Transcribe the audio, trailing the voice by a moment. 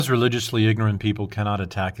Religiously ignorant people cannot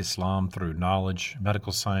attack Islam through knowledge,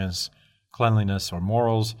 medical science, cleanliness, or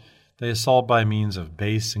morals. They assault by means of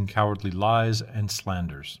base and cowardly lies and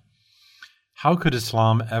slanders. How could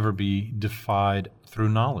Islam ever be defied through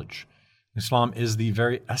knowledge? Islam is the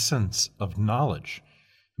very essence of knowledge.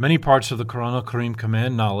 Many parts of the Quran al-Karim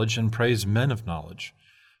command knowledge and praise men of knowledge.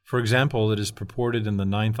 For example, it is purported in the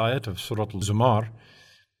 9th ayat of Surah Al-Zumar,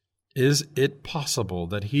 "Is it possible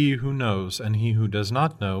that he who knows and he who does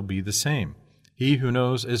not know be the same? He who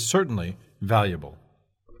knows is certainly valuable."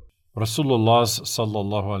 Rasulullah's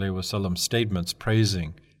sallallahu alaihi wasallam statements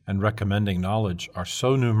praising and recommending knowledge are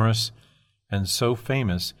so numerous and so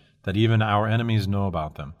famous that even our enemies know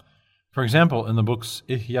about them. For example, in the books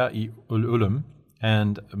Ihya ul-Ulum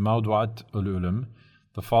and Mawdu'at ul-Ulum,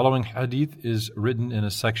 the following hadith is written in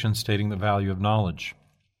a section stating the value of knowledge.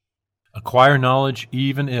 Acquire knowledge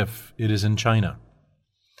even if it is in China.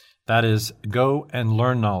 That is, go and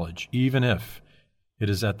learn knowledge even if it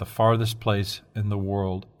is at the farthest place in the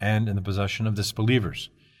world and in the possession of disbelievers.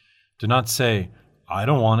 Do not say, "I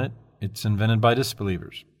don't want it, it's invented by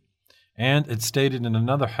disbelievers." And it's stated in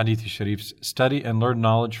another hadith sharif, "Study and learn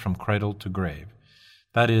knowledge from cradle to grave."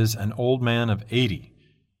 That is, an old man of 80,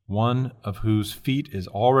 one of whose feet is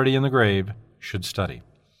already in the grave, should study.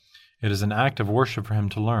 It is an act of worship for him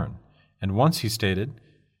to learn. And once he stated,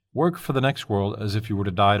 "Work for the next world as if you were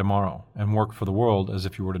to die tomorrow, and work for the world as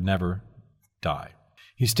if you were to never die."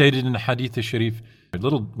 He stated in the hadith sharif, "A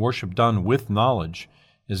little worship done with knowledge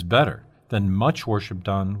is better than much worship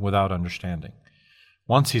done without understanding."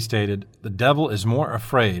 Once he stated, "The devil is more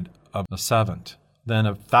afraid of a savant than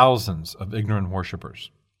of thousands of ignorant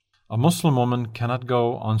worshippers." A Muslim woman cannot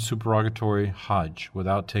go on supererogatory Hajj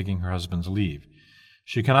without taking her husband's leave.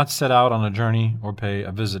 She cannot set out on a journey or pay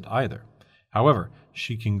a visit either. However,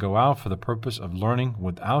 she can go out for the purpose of learning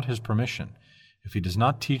without his permission, if he does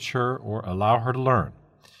not teach her or allow her to learn.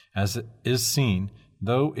 As it is seen,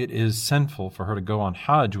 though it is sinful for her to go on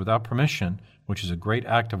Hajj without permission, which is a great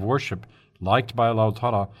act of worship liked by Allah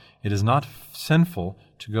Ta'ala, it is not sinful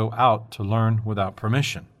to go out to learn without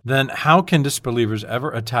permission. Then how can disbelievers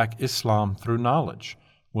ever attack Islam through knowledge?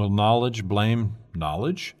 Will knowledge blame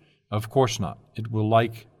knowledge? Of course not. It will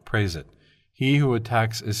praise it. He who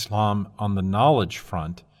attacks Islam on the knowledge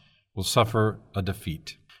front will suffer a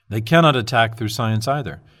defeat. They cannot attack through science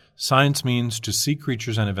either. Science means to see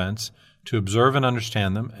creatures and events, to observe and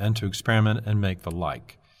understand them, and to experiment and make the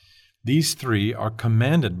like. These three are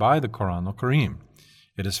commanded by the Quran al-Karim.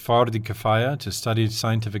 It is fard kifaya to study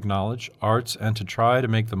scientific knowledge, arts, and to try to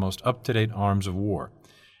make the most up-to-date arms of war.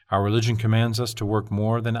 Our religion commands us to work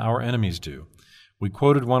more than our enemies do. We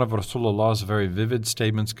quoted one of Rasulullah's very vivid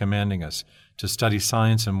statements commanding us to study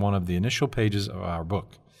science in one of the initial pages of our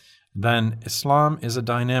book. Then, Islam is a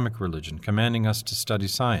dynamic religion commanding us to study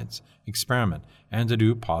science, experiment, and to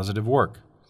do positive work.